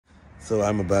So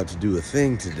I'm about to do a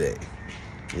thing today.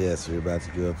 Yes, we're about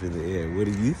to go up in the air. What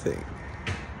do you think?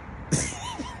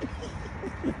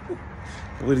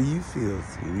 What do you feel,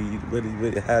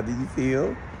 sweetie? How do you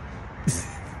feel?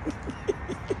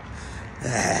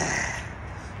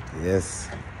 Yes.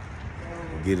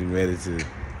 Getting ready to...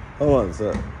 Hold on,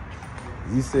 sir.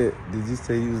 Did you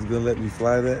say you was going to let me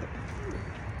fly that?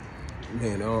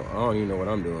 Man, I don't even know what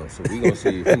I'm doing, so we going to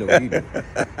see if you know what you do.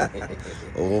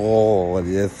 Oh,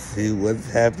 let's see what's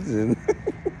happening.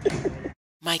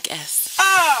 Mike S.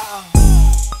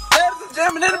 Ladies and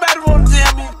gentlemen, anybody want to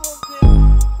tell me?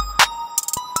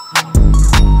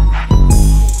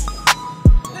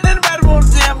 Anybody want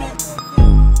to tell me?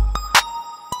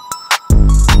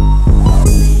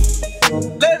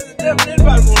 Ladies and gentlemen,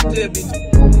 anybody want to tell me?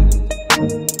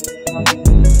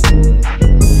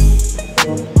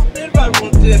 Anybody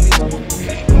want to tell me?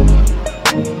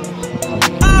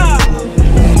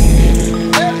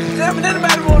 Ladies and gentlemen,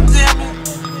 anybody want to tell me?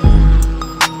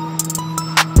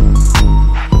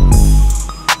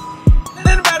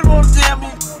 Anybody want to tell me?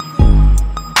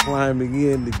 Climbing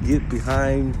in to get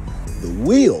behind the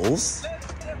wheels,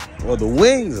 or the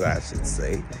wings, I should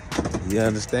say. You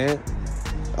understand?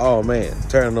 Oh man,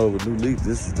 turning over a new leaf.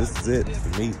 This is it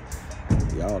for me,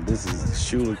 y'all. This is the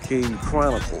Shuler King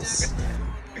Chronicles.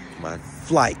 My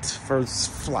first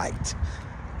flight.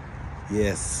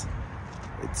 Yes,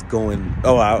 it's going.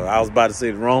 Oh, I was about to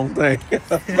say the wrong thing. I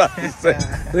was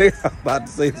about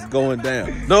to say it's going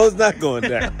down. No, it's not going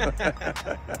down.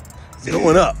 It's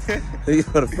going up.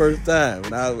 For the first time.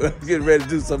 When I was getting ready to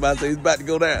do something, I say it's about to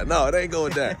go down. No, it ain't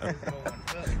going down.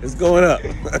 It's going up.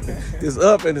 It's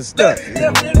up and it's stuck.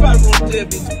 Anybody want to tell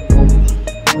me?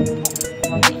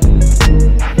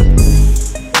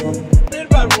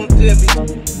 Anybody want to tell me?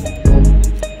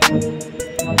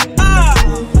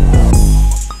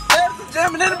 Ladies and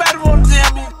gentlemen, anybody want to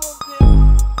tell me?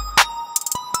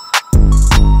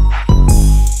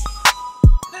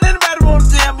 Anybody want to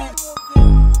tell me?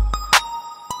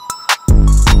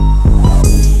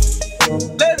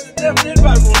 Ladies and gentlemen,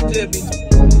 anybody want to tell me?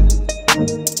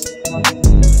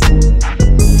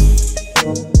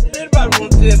 Anybody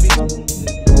want to tell me?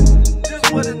 Just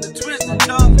what in the twisted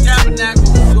tongue tabernacle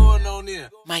is going on here?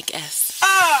 Mike S.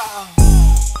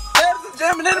 Ladies and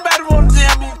gentlemen, anybody want to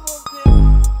tell me?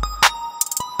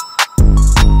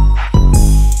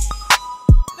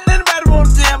 Anybody want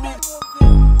to tell me?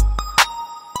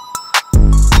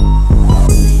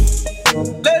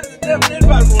 Ladies and gentlemen,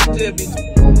 anybody want to tell me?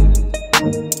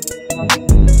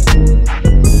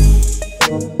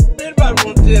 Anybody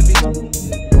want to tell me?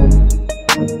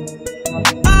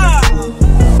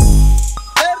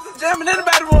 Ladies and gentlemen,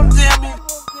 anybody want to tell me?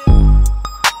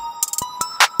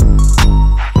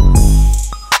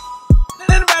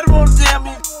 Anybody want to tell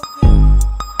me?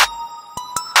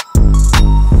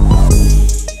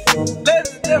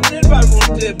 Ladies and gentlemen, anybody want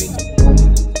to tell me?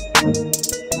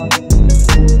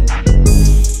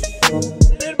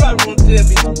 Anybody want to tell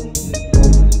me?